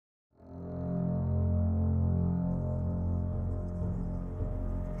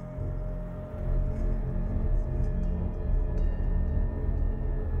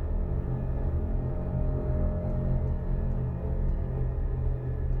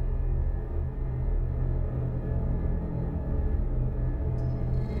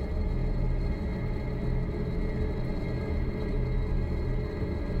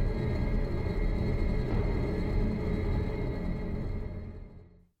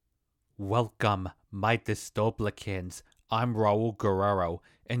Welcome, my dystoplicans. I'm Raul Guerrero,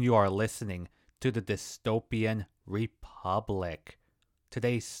 and you are listening to the Dystopian Republic.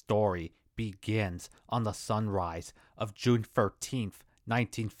 Today's story begins on the sunrise of June 13th,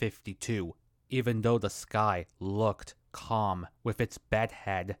 1952. Even though the sky looked calm with its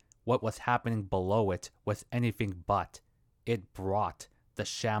bedhead, what was happening below it was anything but. It brought the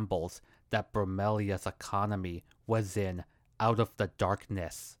shambles that Bromelia's economy was in out of the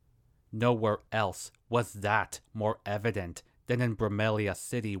darkness. Nowhere else was that more evident than in Bromelia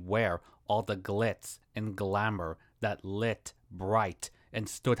City, where all the glitz and glamour that lit bright and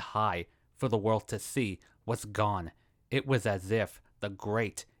stood high for the world to see was gone. It was as if the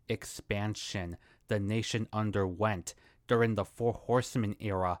great expansion the nation underwent during the Four Horsemen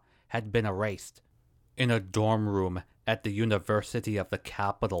era had been erased. In a dorm room at the University of the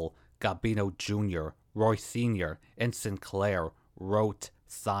Capital, Gabino Jr., Roy Sr., and Sinclair wrote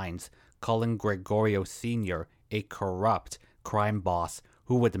signs calling Gregorio Sr. a corrupt crime boss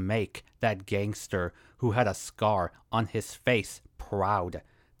who would make that gangster who had a scar on his face proud.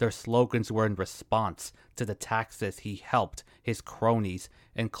 Their slogans were in response to the taxes he helped his cronies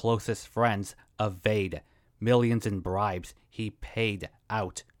and closest friends evade, millions in bribes he paid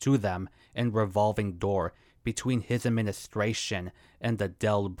out to them in revolving door between his administration and the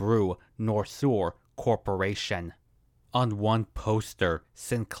Del Bru Norsur Corporation. On one poster,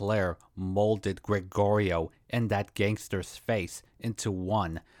 Sinclair molded Gregorio and that gangster's face into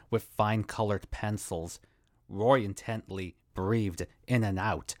one with fine-colored pencils. Roy intently breathed in and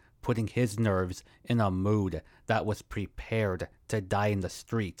out, putting his nerves in a mood that was prepared to die in the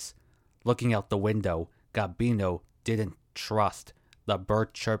streets. Looking out the window, Gabino didn't trust the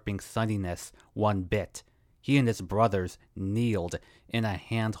bird-chirping sunniness one bit. He and his brothers kneeled in a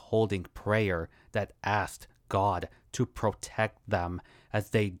hand-holding prayer that asked God to protect them as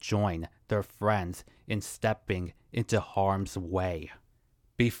they join their friends in stepping into harm's way.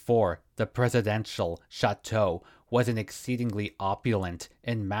 Before, the presidential chateau was an exceedingly opulent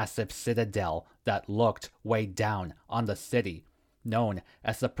and massive citadel that looked way down on the city. Known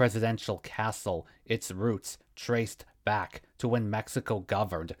as the presidential castle, its roots traced back to when Mexico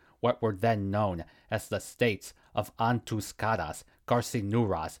governed what were then known as the states of Antuscaras,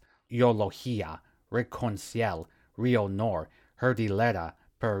 Garcinuras, Eulogía, Reconciel, Rio Nor, Herdilera,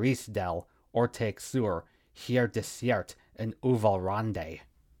 Paris del Ortexur, Hier Desiert, and Uvalrande.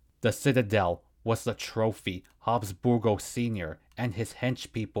 The citadel was the trophy Habsburgo Sr. and his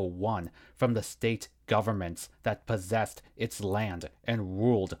henchpeople won from the state governments that possessed its land and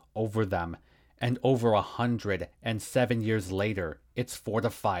ruled over them. And over 107 years later, its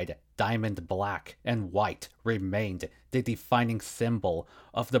fortified diamond black and white remained the defining symbol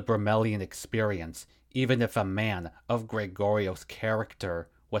of the Bromelian experience, even if a man of Gregorio's character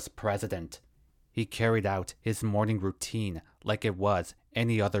was president. He carried out his morning routine like it was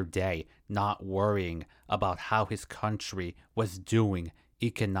any other day, not worrying about how his country was doing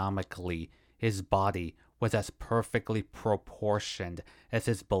economically. His body was as perfectly proportioned as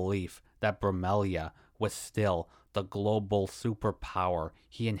his belief that Bromelia was still the global superpower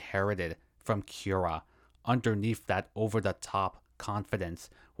he inherited from Cura. Underneath that over-the-top confidence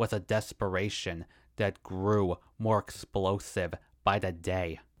was a desperation that grew more explosive by the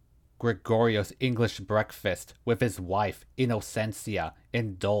day. Gregorio's English breakfast with his wife Innocencia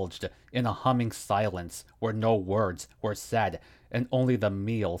indulged in a humming silence where no words were said and only the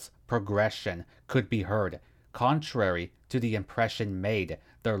meal's progression could be heard. Contrary to the impression made,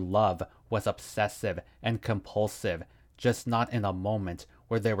 their love was obsessive and compulsive, just not in a moment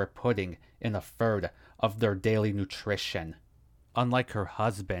where they were putting in a third of their daily nutrition. Unlike her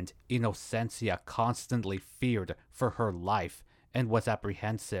husband, Innocencia constantly feared for her life and was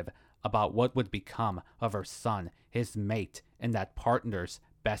apprehensive about what would become of her son, his mate, and that partner's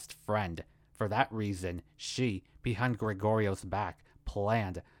best friend. For that reason, she, behind Gregorio's back,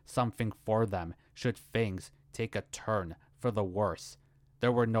 planned something for them should things take a turn for the worse.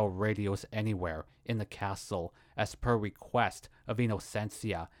 There were no radios anywhere in the castle, as per request of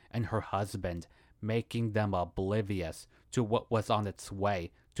Innocencia and her husband, making them oblivious to what was on its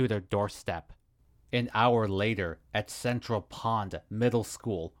way to their doorstep. An hour later, at Central Pond Middle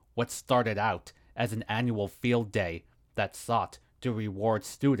School, what started out as an annual field day that sought to reward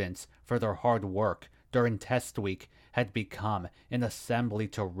students for their hard work during test week had become an assembly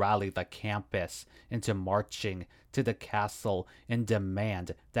to rally the campus into marching to the castle and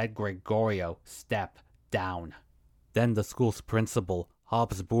demand that Gregorio step down. Then the school's principal,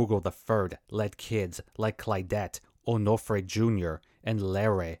 Habsburgo III, led kids like Claudette, Onofre Jr., and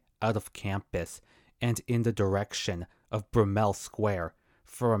Lere out of campus and in the direction of Brumel Square.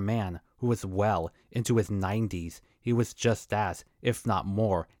 For a man who was well into his 90s. He was just as, if not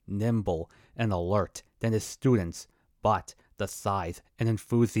more, nimble and alert than his students, but the size and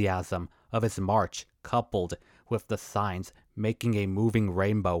enthusiasm of his march, coupled with the signs making a moving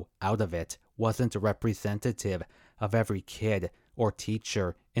rainbow out of it, wasn't representative of every kid or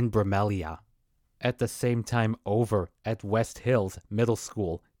teacher in Bromelia. At the same time, over at West Hills Middle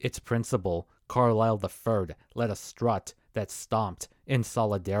School, its principal, Carlisle III, led a strut that stomped in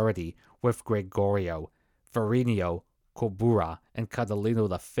solidarity with Gregorio. Farinio, Cobura, and Catalino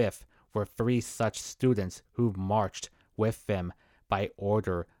V were three such students who marched with him by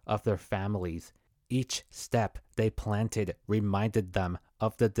order of their families. Each step they planted reminded them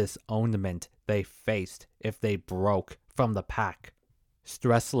of the disownment they faced if they broke from the pack.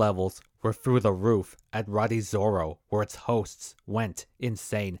 Stress levels were through the roof at Radizzoro, where its hosts went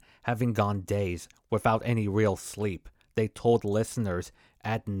insane, having gone days without any real sleep. They told listeners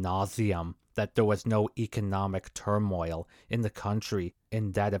ad nauseum that there was no economic turmoil in the country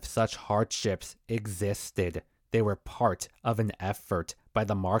and that if such hardships existed, they were part of an effort by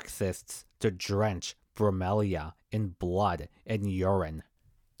the Marxists to drench Bromelia in blood and urine.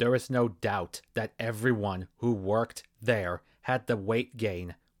 There is no doubt that everyone who worked there had the weight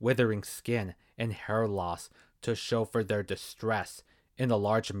gain, withering skin, and hair loss to show for their distress. In the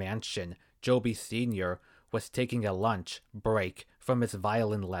large mansion, Joby Sr. was taking a lunch break from his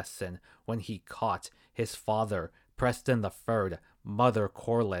violin lesson when he caught his father, Preston III, mother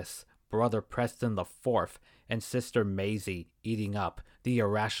Corliss, brother Preston IV, and sister Maisie eating up the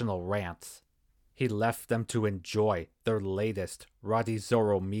irrational rants. He left them to enjoy their latest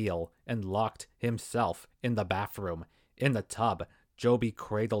Radizzoro meal and locked himself in the bathroom. In the tub, Joby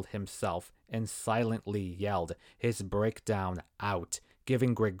cradled himself and silently yelled his breakdown out,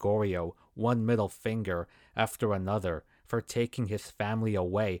 giving Gregorio one middle finger after another for taking his family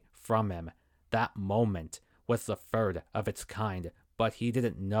away from him. That moment was the third of its kind, but he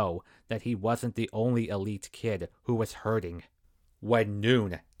didn't know that he wasn't the only elite kid who was hurting. When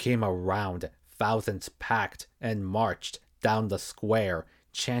noon came around, thousands packed and marched down the square,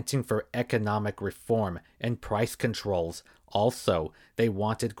 chanting for economic reform and price controls. Also, they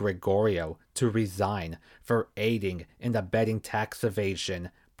wanted Gregorio to resign for aiding and abetting tax evasion,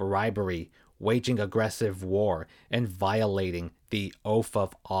 bribery, waging aggressive war, and violating the oath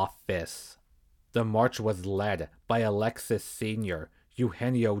of office. The march was led by Alexis Sr.,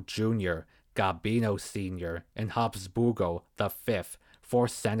 Eugenio Jr., Gabino Sr., and Habsburgo V, four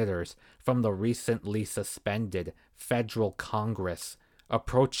senators from the recently suspended Federal Congress.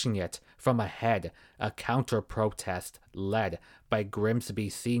 Approaching it from ahead, a counter-protest led by Grimsby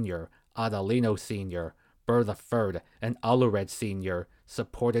Sr., Adalino Sr., Burr III, and Alured Sr.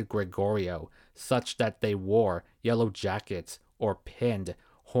 supported Gregorio, such that they wore yellow jackets or pinned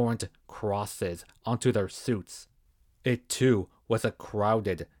horned crosses onto their suits. It too was a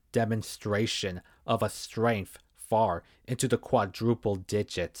crowded demonstration of a strength far into the quadruple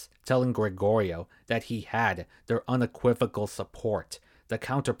digits, telling Gregorio that he had their unequivocal support. The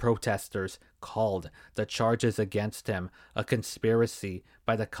counter-protesters called the charges against him a conspiracy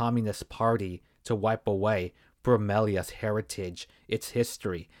by the Communist Party to wipe away Bromelia's heritage, its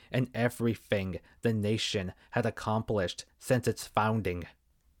history, and everything the nation had accomplished since its founding.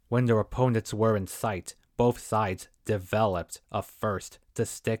 When their opponents were in sight, both sides developed a thirst to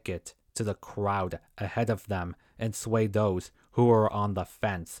stick it to the crowd ahead of them and sway those who were on the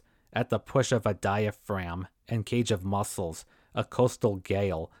fence. At the push of a diaphragm and cage of muscles, a coastal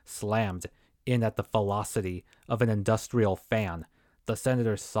gale slammed in at the velocity of an industrial fan. The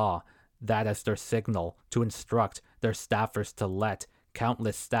senators saw that as their signal to instruct their staffers to let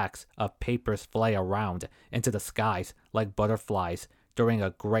countless stacks of papers fly around into the skies like butterflies during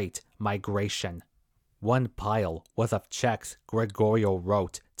a great migration. One pile was of checks Gregorio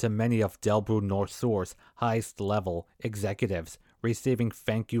wrote to many of Delbrun Norsur's highest-level executives, receiving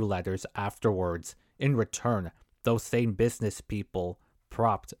thank you letters afterwards. In return, those same business people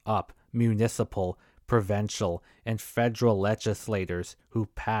propped up municipal, provincial, and federal legislators who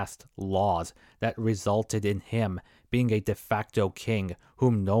passed laws that resulted in him being a de facto king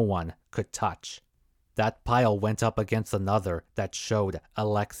whom no one could touch. That pile went up against another that showed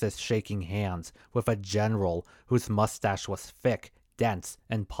Alexis shaking hands with a general whose mustache was thick, dense,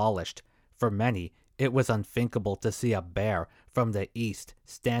 and polished. For many, it was unthinkable to see a bear from the east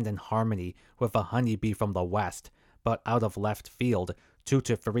stand in harmony with a honeybee from the west, but out of left field, 2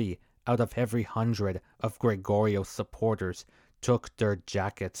 to 3 out of every 100 of Gregorio's supporters took their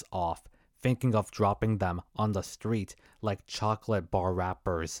jackets off, thinking of dropping them on the street like chocolate bar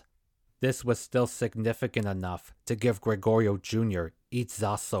wrappers. This was still significant enough to give Gregorio Jr.,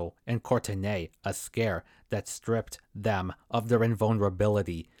 Itzazo, and Courtenay a scare that stripped them of their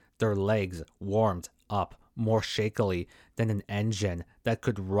invulnerability, their legs warmed up more shakily than an engine that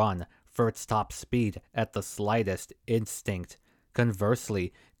could run for its top speed at the slightest instinct.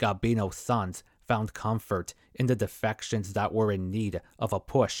 Conversely, Gabino's sons found comfort in the defections that were in need of a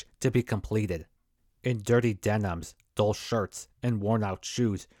push to be completed. In dirty denims, dull shirts, and worn-out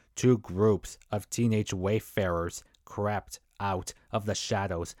shoes, two groups of teenage wayfarers crept out of the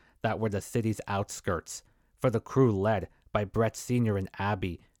shadows that were the city's outskirts. For the crew led by Brett Sr. and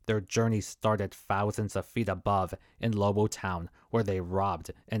Abby, their journey started thousands of feet above in Lobo Town, where they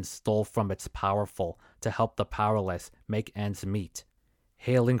robbed and stole from its powerful to help the powerless make ends meet.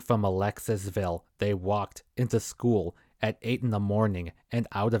 Hailing from Alexisville, they walked into school at 8 in the morning and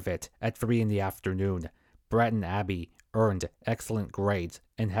out of it at 3 in the afternoon. Brett and Abby earned excellent grades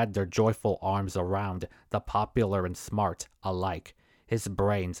and had their joyful arms around the popular and smart alike. His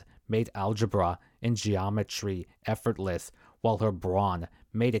brains made algebra and geometry effortless, while her brawn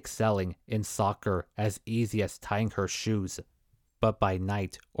made excelling in soccer as easy as tying her shoes. But by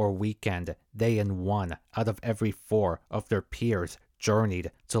night or weekend, they and one out of every 4 of their peers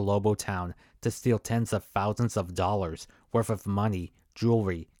journeyed to Lobo Town to steal tens of thousands of dollars worth of money,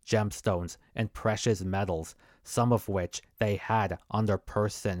 jewelry, gemstones, and precious metals, some of which they had on their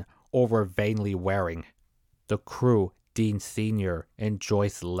person or were vainly wearing. The crew, Dean Sr. and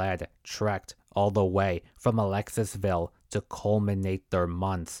Joyce led, trekked all the way from Alexisville to culminate their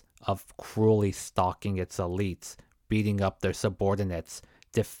months of cruelly stalking its elites, beating up their subordinates,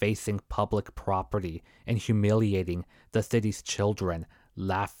 defacing public property, and humiliating the city's children,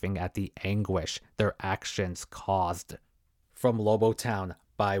 laughing at the anguish their actions caused. From Lobo Town,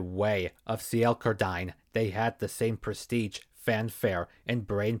 by way of Ciel Cardine, they had the same prestige, fanfare, and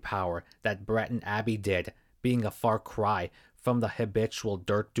brainpower that Brett and Abby did, being a far cry from the habitual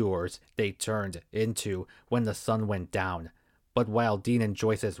dirt doers they turned into when the sun went down. But while Dean and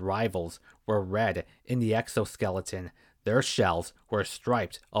Joyce's rivals were red in the exoskeleton, their shells were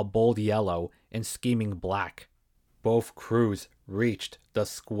striped a bold yellow and scheming black. Both crews reached the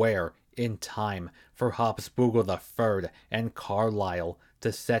square in time for Habsburgo III and Carlisle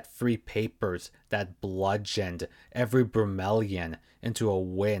to set free papers that bludgeoned every Brumelian into a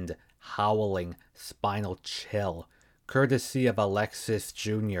wind-howling spinal chill. Courtesy of Alexis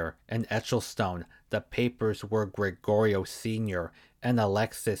Jr. and Etchelstone, the papers were Gregorio Sr. and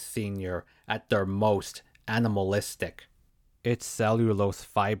Alexis Sr. at their most animalistic. Its cellulose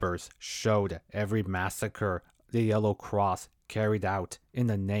fibers showed every massacre the Yellow Cross carried out in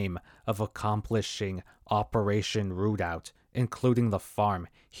the name of accomplishing Operation Root Out, including the farm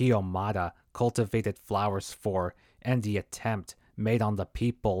Hiomada cultivated flowers for and the attempt made on the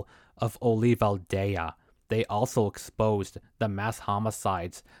people of Olivaldea. They also exposed the mass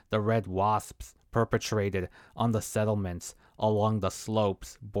homicides the Red Wasps perpetrated on the settlements along the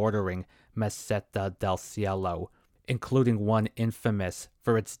slopes bordering Meseta del Cielo, including one infamous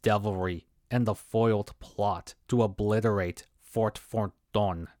for its devilry and the foiled plot to obliterate Fort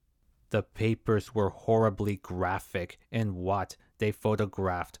Forton. The papers were horribly graphic in what they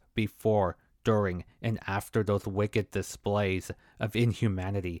photographed before, during, and after those wicked displays of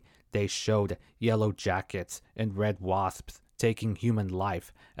inhumanity. They showed yellow jackets and red wasps taking human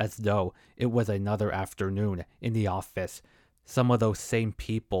life as though it was another afternoon in the office. Some of those same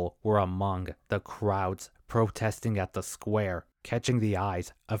people were among the crowds protesting at the square, catching the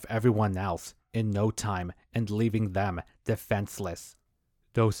eyes of everyone else in no time and leaving them defenseless.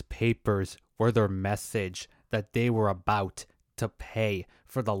 Those papers were their message that they were about to pay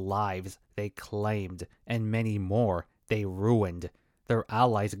for the lives they claimed, and many more they ruined. Their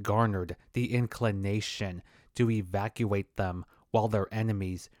allies garnered the inclination to evacuate them while their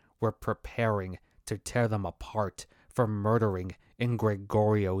enemies were preparing to tear them apart for murdering in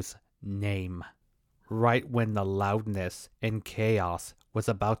Gregorio's name. Right when the loudness and chaos was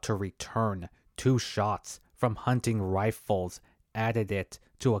about to return, 2 shots from hunting rifles added it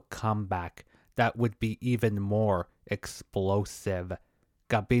to a comeback that would be even more explosive.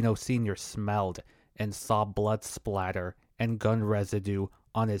 Gabino Sr. smelled and saw blood splatter and gun residue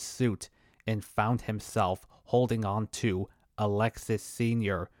on his suit and found himself holding on to Alexis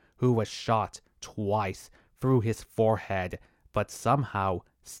Sr., who was shot twice through his forehead, but somehow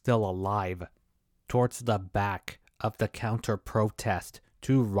still alive. Towards the back of the counter-protest,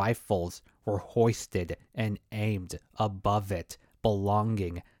 2 rifles were hoisted and aimed above it,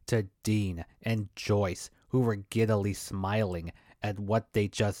 belonging to Dean and Joyce, who were giddily smiling at what they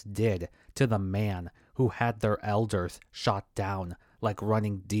just did to the man who had their elders shot down like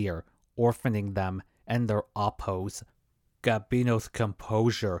running deer orphaning them and their oppos. Gabino's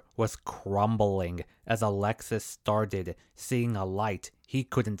composure was crumbling as Alexis started seeing a light he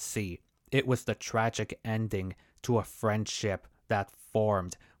couldn't see. It was the tragic ending to a friendship that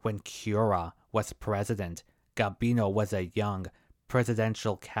formed when Cura was president. Gabino was a young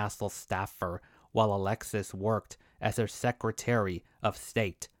presidential castle staffer, while Alexis worked as her Secretary of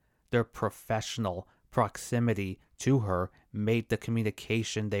State. Their professional proximity to her made the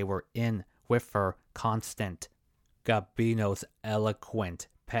communication they were in with her constant. Gabino's eloquent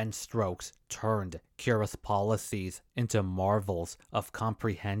pen strokes turned Cura's policies into marvels of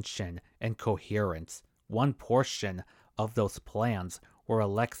comprehension and coherence. One portion of those plans were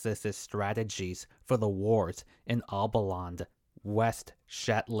Alexis's strategies for the wars in Albaland, West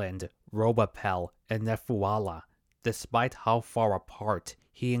Shetland, Robapel, and Nefuala. Despite how far apart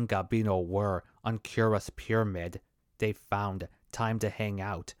he and Gabino were on Cura's pyramid, they found time to hang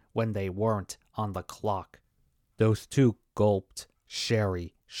out when they weren't on the clock. Those two gulped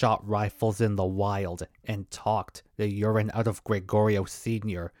sherry, shot rifles in the wild, and talked the urine out of Gregorio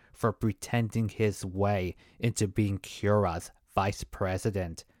Sr. for pretending his way into being Cura's vice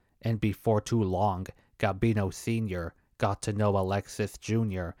president. And before too long, Gabino Sr. got to know Alexis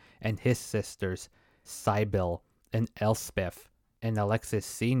Jr. and his sisters, Sybil and Elspeth, and Alexis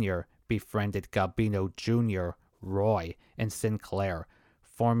Sr. befriended Gabino Jr., Roy, and Sinclair,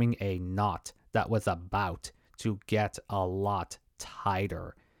 forming a knot that was about to get a lot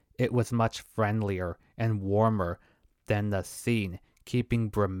tighter. It was much friendlier and warmer than the scene keeping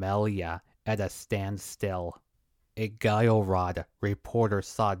Bromelia at a standstill. A guile rod reporter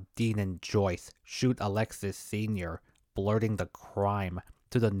saw Dean and Joyce shoot Alexis Sr., blurting the crime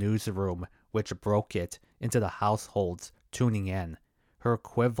to the newsroom, which broke it into the households tuning in. Her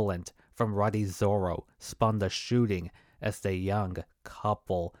equivalent from Ruddy Zorro spun the shooting as the young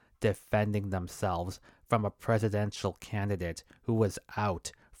couple defending themselves from a presidential candidate who was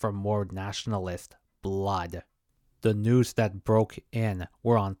out for more nationalist blood. The news that broke in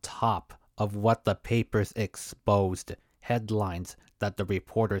were on top of what the papers exposed, headlines that the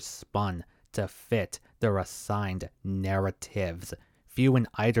reporters spun to fit their assigned narratives. Few in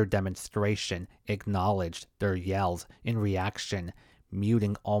either demonstration acknowledged their yells in reaction,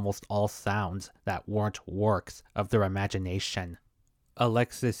 muting almost all sounds that weren't works of their imagination.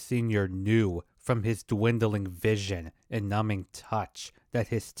 Alexis Sr. knew from his dwindling vision and numbing touch that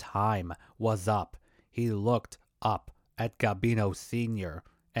his time was up. He looked up at Gabino Sr.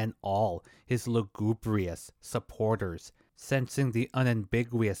 and all his lugubrious supporters, sensing the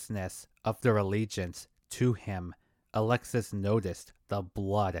unambiguousness of their allegiance to him. Alexis noticed the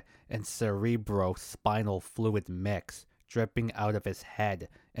blood and cerebrospinal fluid mix dripping out of his head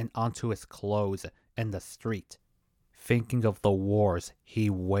and onto his clothes and the street. Thinking of the wars he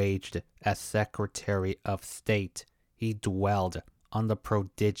waged as Secretary of State, he dwelled on the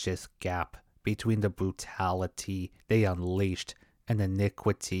prodigious gap between the brutality they unleashed and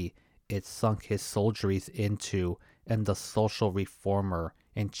iniquity it sunk his soldieries into, and the social reformer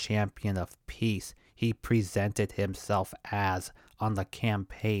and champion of peace he presented himself as on the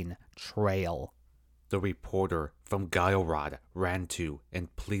campaign trail. The reporter from Guilerod ran to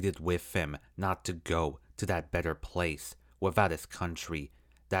and pleaded with him not to go to that better place without his country.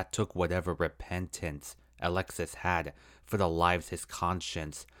 That took whatever repentance Alexis had for the lives his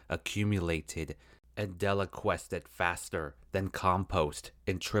conscience accumulated and deliquesced faster than compost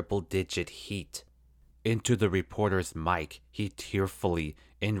in triple-digit heat. Into the reporter's mic, he tearfully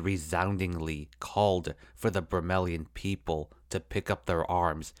and resoundingly called for the Bromelian people to pick up their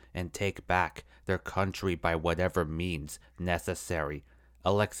arms and take back their country by whatever means necessary.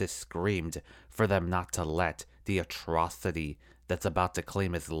 Alexis screamed for them not to let the atrocity that's about to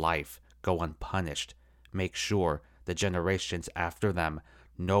claim his life go unpunished. Make sure the generations after them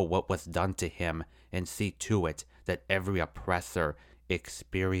know what was done to him, and see to it that every oppressor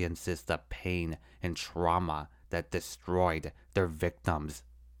experiences the pain and trauma that destroyed their victims.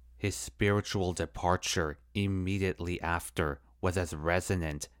 His spiritual departure immediately after was as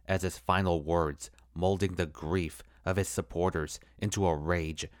resonant as his final words, molding the grief of his supporters into a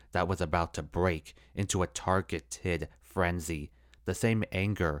rage that was about to break into a targeted frenzy. The same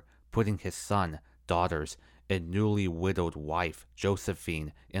anger putting his son, daughters, and newly widowed wife,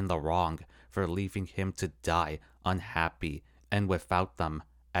 Josephine, in the wrong for leaving him to die unhappy and without them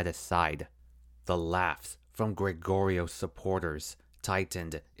at his side. The laughs from Gregorio's supporters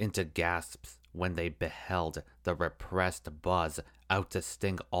tightened into gasps when they beheld the repressed buzz out to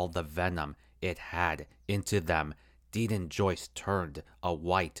sting all the venom it had into them. Dean and Joyce turned a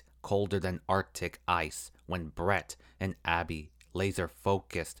white, colder than Arctic ice when Brett and Abby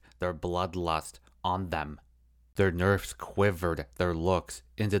laser-focused their bloodlust on them. Their nerves quivered their looks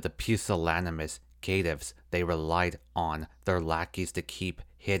into the pusillanimous caitiffs they relied on their lackeys to keep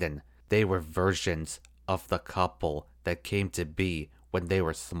hidden. They were versions of the couple that came to be when they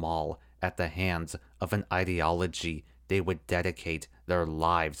were small at the hands of an ideology they would dedicate their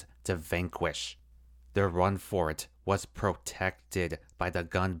lives to vanquish. Their run for it was protected by the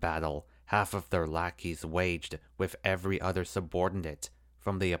gun battle half of their lackeys waged with every other subordinate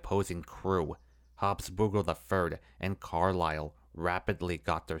from the opposing crew. Habsburgo III and Carlyle rapidly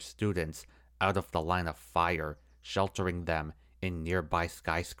got their students out of the line of fire, sheltering them in nearby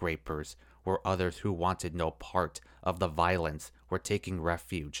skyscrapers where others who wanted no part of the violence were taking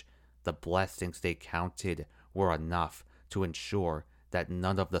refuge. The blessings they counted were enough to ensure that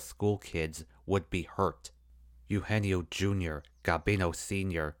none of the school kids would be hurt. Eugenio Jr., Gabino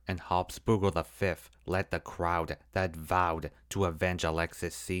Sr., and Habsburgo V led the crowd that vowed to avenge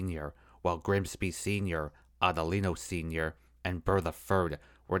Alexis Sr., while Grimsby Sr., Adelino Sr., and Burr III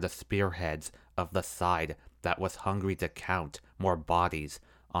were the spearheads of the side that was hungry to count more bodies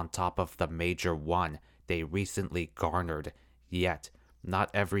on top of the major one they recently garnered. Yet, not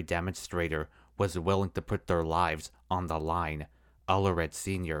every demonstrator was willing to put their lives on the line. Alared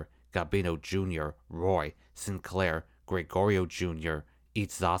Sr., Gabino Jr., Roy, Sinclair, Gregorio Jr.,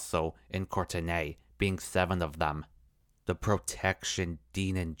 Izzaso, and Courtenay, being 7 of them. The protection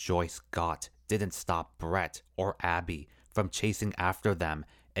Dean and Joyce got didn't stop Brett or Abby from chasing after them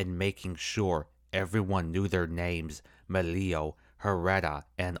and making sure everyone knew their names, Melio, Herrera,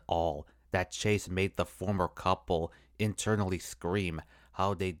 and all. That chase made the former couple internally scream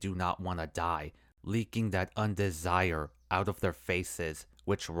how they do not want to die, leaking that undesire out of their faces,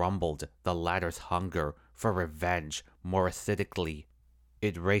 which rumbled the latter's hunger for revenge more acidically.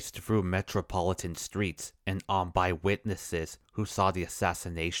 It raced through metropolitan streets and on by witnesses who saw the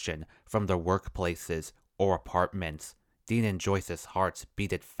assassination from their workplaces or apartments. Dean and Joyce's hearts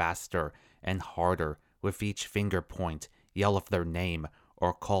beat faster and harder with each finger point, yell of their name,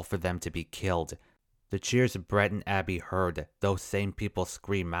 or call for them to be killed. The cheers Brett and Abby heard those same people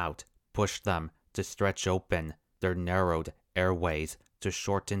scream out pushed them to stretch open their narrowed airways to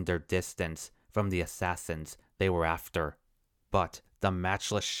shorten their distance from the assassins they were after. But the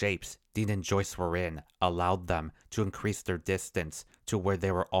matchless shapes Dean and Joyce were in allowed them to increase their distance to where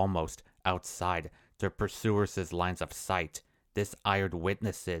they were almost outside their pursuers' lines of sight. This ironed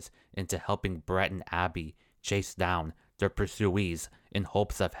witnesses into helping Brett and Abby chase down their pursuees in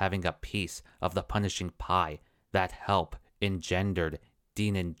hopes of having a piece of the punishing pie. That help engendered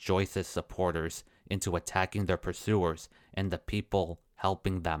Dean and Joyce's supporters into attacking their pursuers and the people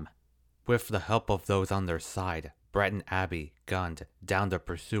helping them. With the help of those on their side, Brett and Abby gunned down their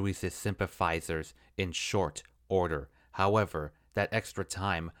pursuers' sympathizers in short order. However, that extra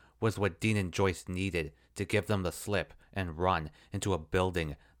time was what Dean and Joyce needed to give them the slip and run into a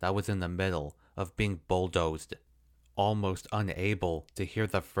building that was in the middle of being bulldozed. Almost unable to hear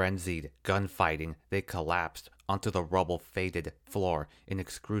the frenzied gunfighting, they collapsed onto the rubble-faded floor in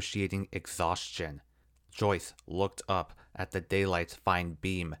excruciating exhaustion. Joyce looked up at the daylight's fine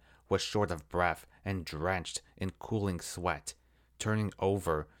beam, was short of breath and drenched in cooling sweat. Turning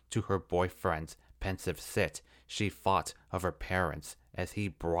over to her boyfriend's pensive sit, she thought of her parents as he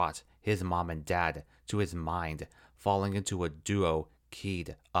brought his mom and dad to his mind, falling into a duo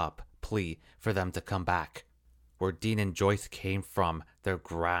keyed up plea for them to come back. Where Dean and Joyce came from, their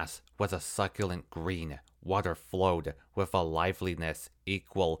grass was a succulent green. Water flowed with a liveliness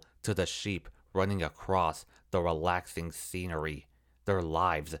equal to the sheep running across the relaxing scenery. Their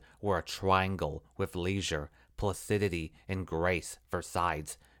lives were a triangle with leisure, placidity, and grace for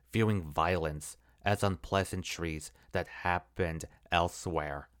sides, viewing violence as unpleasantries that happened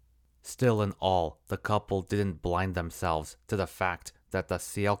elsewhere. Still in all, the couple didn't blind themselves to the fact that the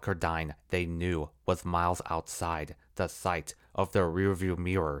Cielcardine they knew was miles outside the sight of their rearview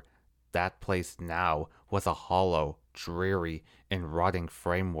mirror. That place now was a hollow, dreary, and rotting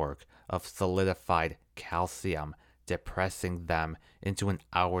framework of solidified calcium, depressing them into an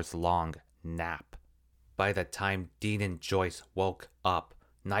hours-long nap. By the time Dean and Joyce woke up,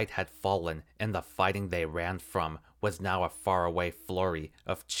 night had fallen, and the fighting they ran from was now a faraway flurry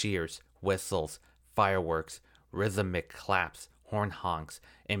of cheers, whistles, fireworks, rhythmic claps, horn honks,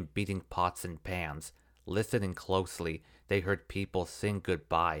 and beating pots and pans. Listening closely, they heard people sing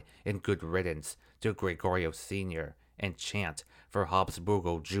goodbye and good riddance to Gregorio Sr. and chant for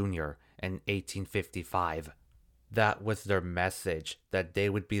Habsburgo Jr. in 1855. That was their message, that they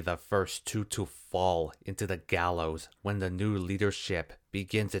would be the first two to fall into the gallows when the new leadership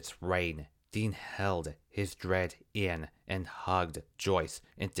begins its reign. Dean held his dread in and hugged Joyce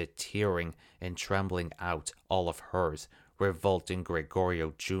into tearing and trembling out all of hers, revolting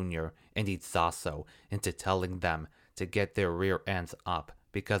Gregorio Jr. and Itzazo into telling them to get their rear ends up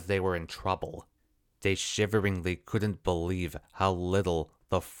because they were in trouble. They shiveringly couldn't believe how little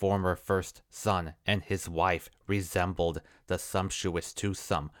the former first son and his wife resembled the sumptuous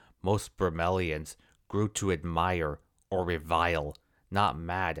twosome most Bromelians grew to admire or revile, not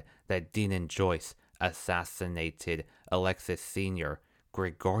mad that Dean and Joyce assassinated Alexis Sr.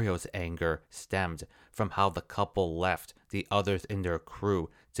 Gregorio's anger stemmed from how the couple left the others in their crew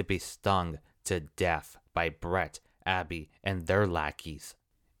to be stung to death by Brett, Abby, and their lackeys.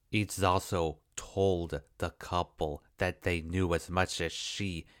 Itzazo told the couple that they knew as much as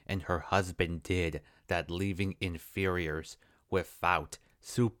she and her husband did that leaving inferiors without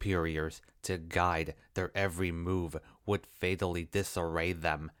superiors to guide their every move would fatally disarray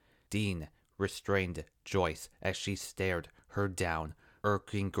them. Dean restrained Joyce as she stared her down,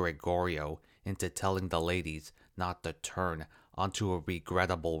 irking Gregorio into telling the ladies not to turn onto a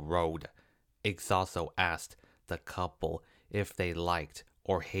regrettable road. Itzazo asked the couple if they liked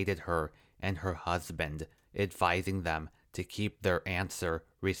or hated her and her husband, advising them to keep their answer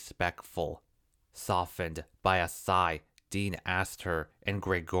respectful. Softened by a sigh, Dean asked her and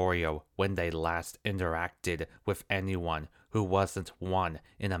Gregorio when they last interacted with anyone who wasn't one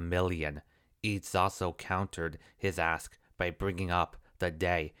in a million. Itzazo countered his ask by bringing up the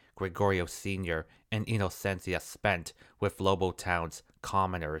day Gregorio Sr. and Innocencia spent with Lobo Town's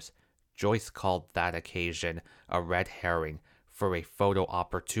commoners. Joyce called that occasion a red herring for a photo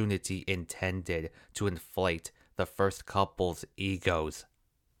opportunity intended to inflate the first couple's egos.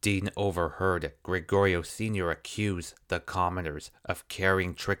 Dean overheard Gregorio Sr. accuse the commoners of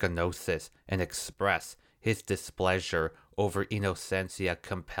carrying trichinosis and express his displeasure over Innocencia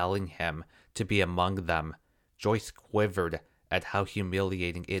compelling him to be among them. Joyce quivered at how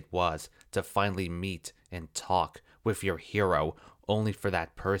humiliating it was to finally meet and talk with your hero only for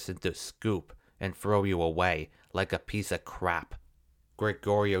that person to scoop and throw you away like a piece of crap.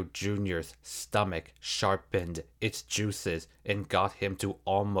 Gregorio Jr.'s stomach sharpened its juices and got him to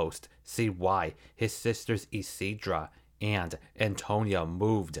almost see why his sisters Isidra and Antonia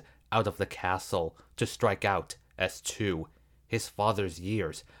moved out of the castle to strike out as two. His father's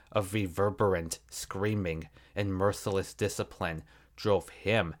years of reverberant screaming and merciless discipline drove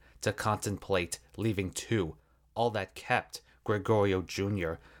him to contemplate leaving too, all that kept Gregorio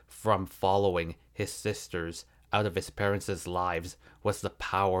Jr. from following his sisters out of his parents' lives was the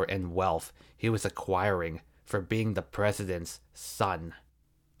power and wealth he was acquiring for being the president's son.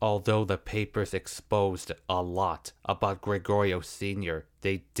 Although the papers exposed a lot about Gregorio Sr.,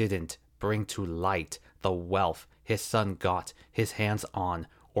 they didn't bring to light the wealth his son got his hands on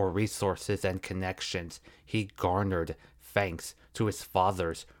or resources and connections he garnered thanks to his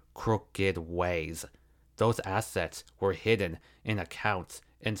father's crooked ways. Those assets were hidden in accounts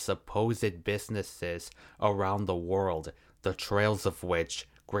in supposed businesses around the world, the trails of which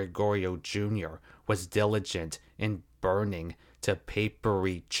Gregorio Jr. was diligent in burning to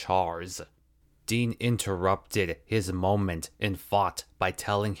papery chars. Dean interrupted his moment in thought by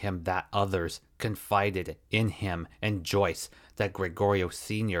telling him that others confided in him and Joyce that Gregorio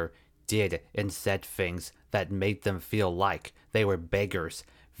Sr. did and said things that made them feel like they were beggars,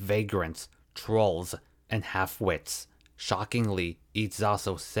 vagrants, trolls, and half-wits. Shockingly,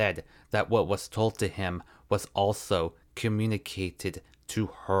 Itzazo said that what was told to him was also communicated to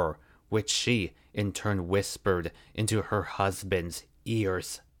her, which she, in turn, whispered into her husband's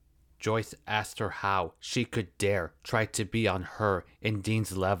ears. Joyce asked her how she could dare try to be on her and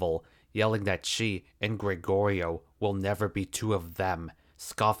Dean's level, yelling that she and Gregorio will never be two of them.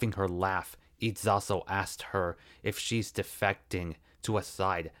 Scoffing her laugh, Itzazo asked her if she's defecting to a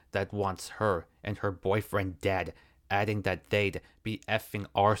side that wants her and her boyfriend dead, adding that they'd be effing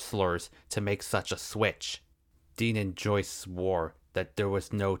arslers to make such a switch. Dean and Joyce swore that there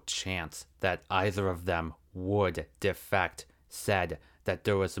was no chance that either of them would defect, said that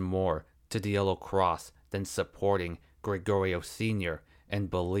there was more to the Yellow Cross than supporting Gregorio Sr., and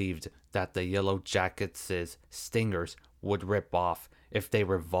believed that the Yellow Jackets' stingers would rip off if they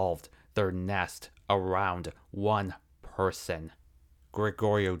revolved their nest around one person.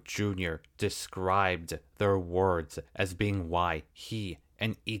 Gregorio Jr. described their words as being why he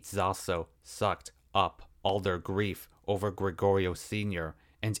and Itzazo sucked up all their grief over Gregorio Sr.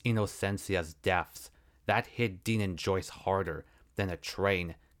 and Innocencia's deaths. That hit Dean and Joyce harder than a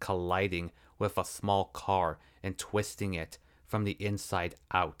train colliding with a small car and twisting it from the inside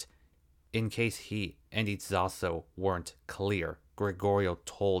out. In case he and Itzazo weren't clear, Gregorio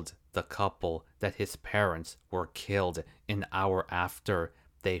told the couple that his parents were killed an hour after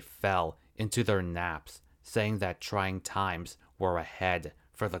they fell into their naps, saying that trying times were ahead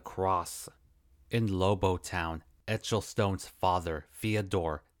for the cross. In Lobotown, Etchelstone's father,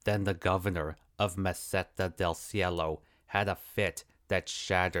 Fyodor, then the governor of Meseta del Cielo, had a fit that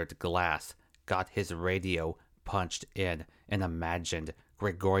shattered glass, got his radio punched in, and imagined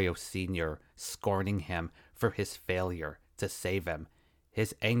Gregorio Sr. scorning him for his failure to save him.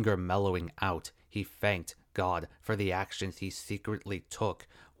 His anger mellowing out, he thanked God for the actions he secretly took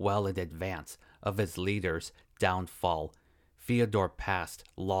well in advance of his leader's downfall. Fyodor passed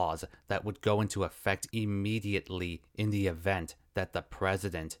laws that would go into effect immediately in the event that the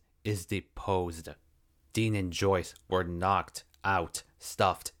president is deposed. Dean and Joyce were knocked out,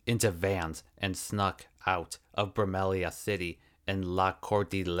 stuffed into vans, and snuck out of Bromelia City and La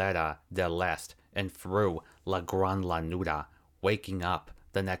Cordillera del Este and through La Gran Lanuda. Waking up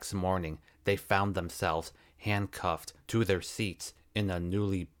the next morning, they found themselves handcuffed to their seats in a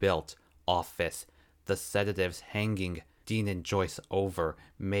newly built office. The sedatives hanging Dean and Joyce over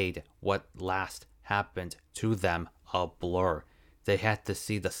made what last happened to them a blur. They had to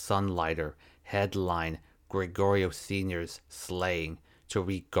see the Sunlighter headline Gregorio Sr.'s slaying to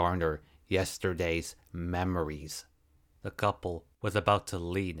regarner yesterday's memories. The couple was about to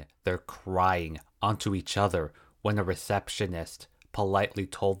lean their crying onto each other when a receptionist politely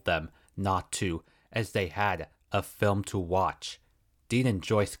told them not to, as they had a film to watch. Dean and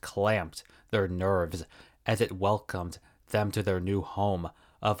Joyce clamped their nerves as it welcomed them to their new home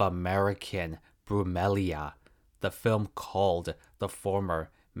of American Brumelia. The film called the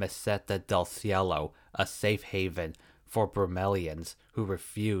former Meseta del Cielo a safe haven for Brumelians who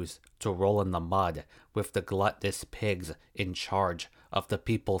refuse to roll in the mud with the gluttonous pigs in charge of the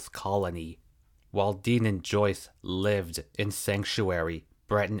people's colony. While Dean and Joyce lived in sanctuary,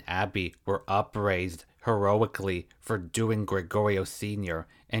 Brett and Abby were upraised heroically for doing Gregorio Sr.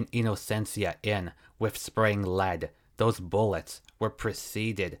 and Innocencia in with spraying lead. Those bullets were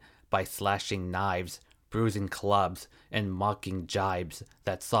preceded by slashing knives, bruising clubs, and mocking jibes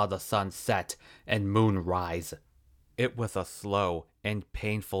that saw the sun set and moon rise. It was a slow and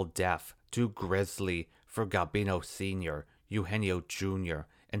painful death, too grisly for Gabino Sr., Eugenio Jr.,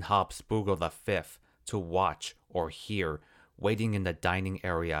 and Habsburgo V to watch or hear, waiting in the dining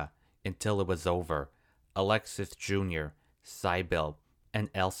area until it was over. Alexis Jr., Sybil, and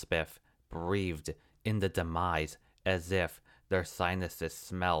Elspeth breathed in the demise as if their sinuses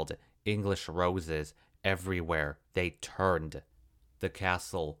smelled English roses everywhere they turned. The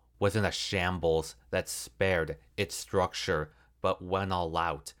castle was in a shambles that spared its structure but went all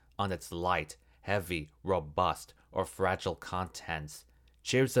out on its light, heavy, robust, or fragile contents.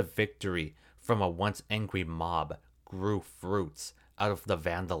 Cheers of victory from a once angry mob grew fruits out of the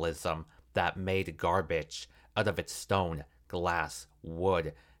vandalism that made garbage out of its stone, glass,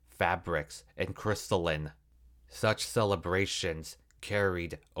 wood, fabrics, and crystalline. Such celebrations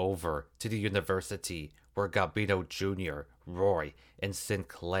carried over to the university where Gabino Jr., Roy, and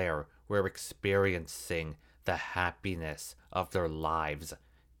Sinclair were experiencing the happiness of their lives.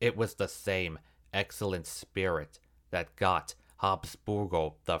 It was the same excellent spirit that got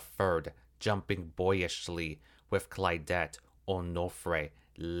Habsburgo III jumping boyishly with Claudette, Onofre,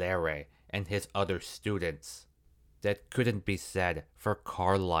 Lere, and his other students. That couldn't be said for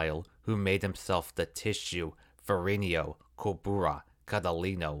Carlyle, who made himself the tissue Farinio, Cobura,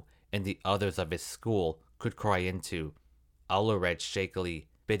 Catalino, and the others of his school could cry into. Alared shakily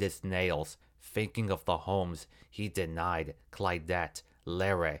bit his nails, thinking of the homes he denied Claudette,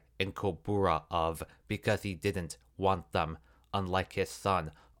 Lere, and Cobura of because he didn't want them, unlike his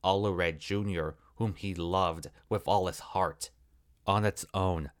son, Alared Jr., whom he loved with all his heart. On its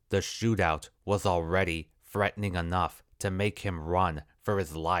own, the shootout was already threatening enough to make him run for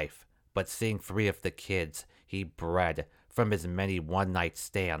his life, but seeing 3 of the kids he bred from his many one-night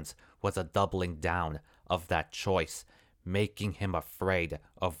stands was a doubling down of that choice, making him afraid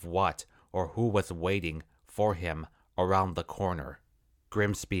of what or who was waiting for him around the corner.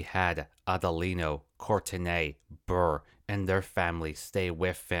 Grimsby had Adelino, Courtenay, Burr, and their family stay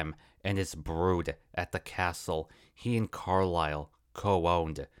with him and his brood at the castle he and Carlyle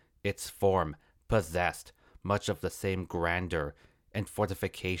co-owned. Its form possessed much of the same grandeur and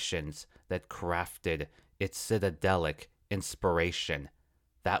fortifications that crafted its citadelic inspiration.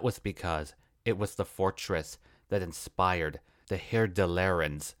 That was because it was the fortress that inspired the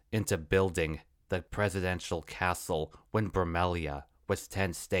Herdelerans into building the presidential castle when Brumelia was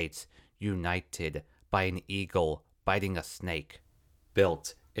 10 states united by an eagle biting a snake.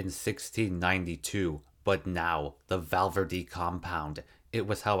 Built in 1692, but now the Valverde compound It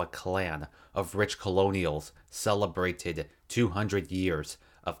was how a clan of rich colonials celebrated 200 years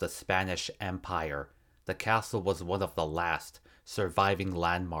of the Spanish Empire. The castle was one of the last surviving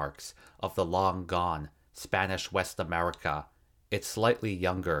landmarks of the long-gone Spanish West America. Its slightly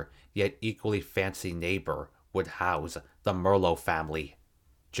younger, yet equally fancy neighbor would house the Merlot family.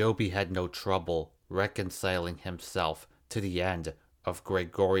 Joby had no trouble reconciling himself to the end of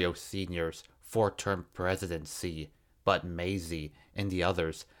Gregorio Sr.'s four-term presidency, but Maisie and the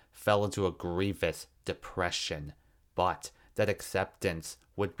others fell into a grievous depression. But that acceptance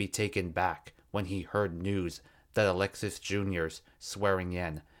would be taken back when he heard news that Alexis Jr.'s swearing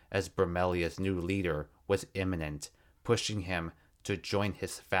in as Bromelia's new leader was imminent, pushing him to join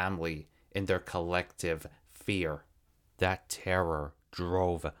his family in their collective fear. That terror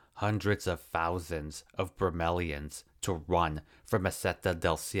drove hundreds of thousands of Bromelians to run from Meseta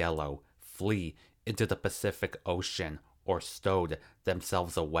del Cielo, flee into the Pacific Ocean, or stowed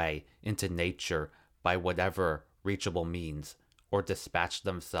themselves away into nature by whatever reachable means, or dispatch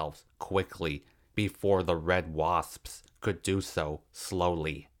themselves quickly before the red wasps could do so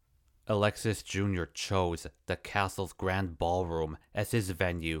slowly. Alexis Jr. chose the castle's grand ballroom as his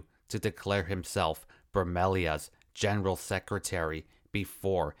venue to declare himself Bromelia's general secretary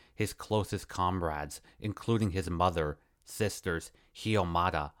before his closest comrades, including his mother, sisters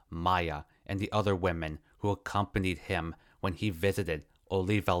Hiomara, Maya, and the other women who accompanied him when he visited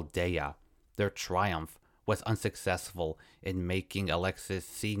Olivaldea. Their triumph was unsuccessful in making Alexis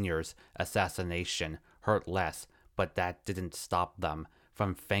Sr.'s assassination hurt less, but that didn't stop them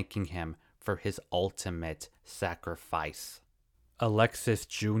from thanking him for his ultimate sacrifice. Alexis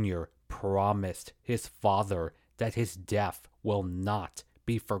Jr. promised his father that his death will not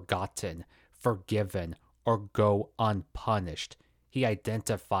be forgotten, forgiven, or go unpunished. He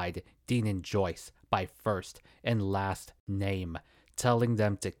identified Dean and Joyce by first and last name, telling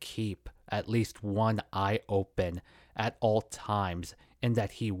them to keep at least one eye open at all times and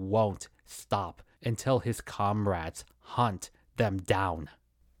that he won't stop until his comrades hunt them down.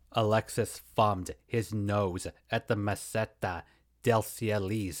 Alexis thumbed his nose at the Meseta del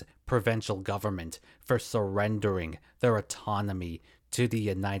Cielo's provincial government for surrendering their autonomy to the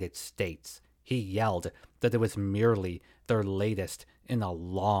United States. He yelled that it was merely their latest in a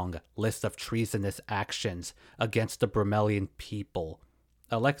long list of treasonous actions against the Bromelian people.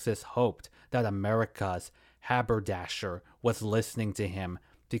 Alexis hoped that America's haberdasher was listening to him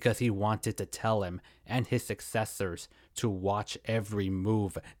because he wanted to tell him and his successors to watch every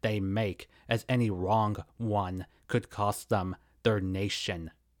move they make, as any wrong one could cost them their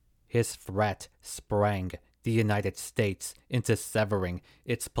nation. His threat sprang the United States into severing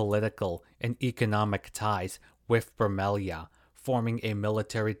its political and economic ties with Bromelia, forming a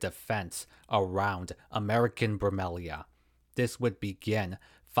military defense around American Bromelia. This would begin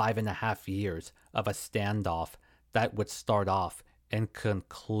 5.5 years of a standoff that would start off and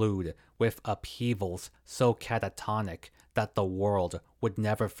conclude with upheavals so catatonic that the world would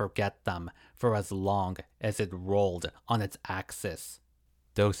never forget them for as long as it rolled on its axis.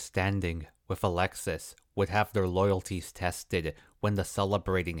 Those standing with Alexis would have their loyalties tested when the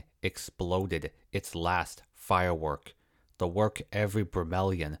celebrating exploded its last firework. The work every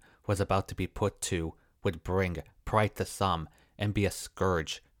Bromelian was about to be put to would bring pride to some and be a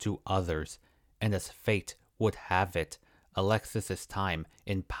scourge to others, and as fate would have it, Alexis's time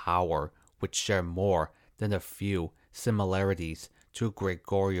in power would share more than a few similarities to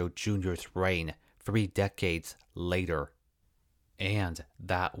Gregorio Jr.'s reign 3 decades later. And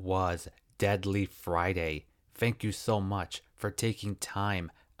that was Deadly Friday. Thank you so much for taking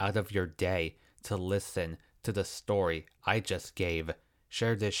time out of your day to listen to the story I just gave.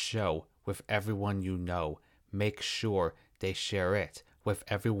 Share this show with everyone you know. Make sure they share it with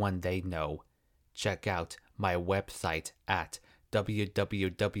everyone they know. Check out my website at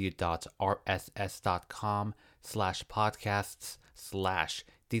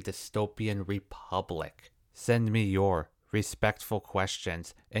www.rss.com/podcasts/The Dystopian Republic. Send me your respectful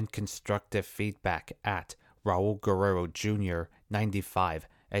questions and constructive feedback at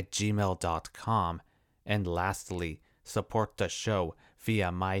raulguerrerojr95@gmail.com. And lastly, support the show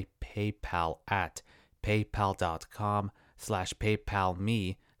via my PayPal at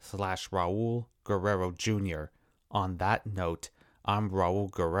paypal.com/paypalme/Raul Guerrero Jr. On that note, I'm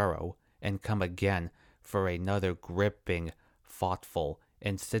Raul Guerrero, and come again for another gripping, thoughtful,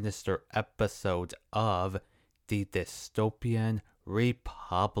 and sinister episode of The Dystopian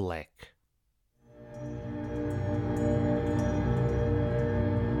Republic.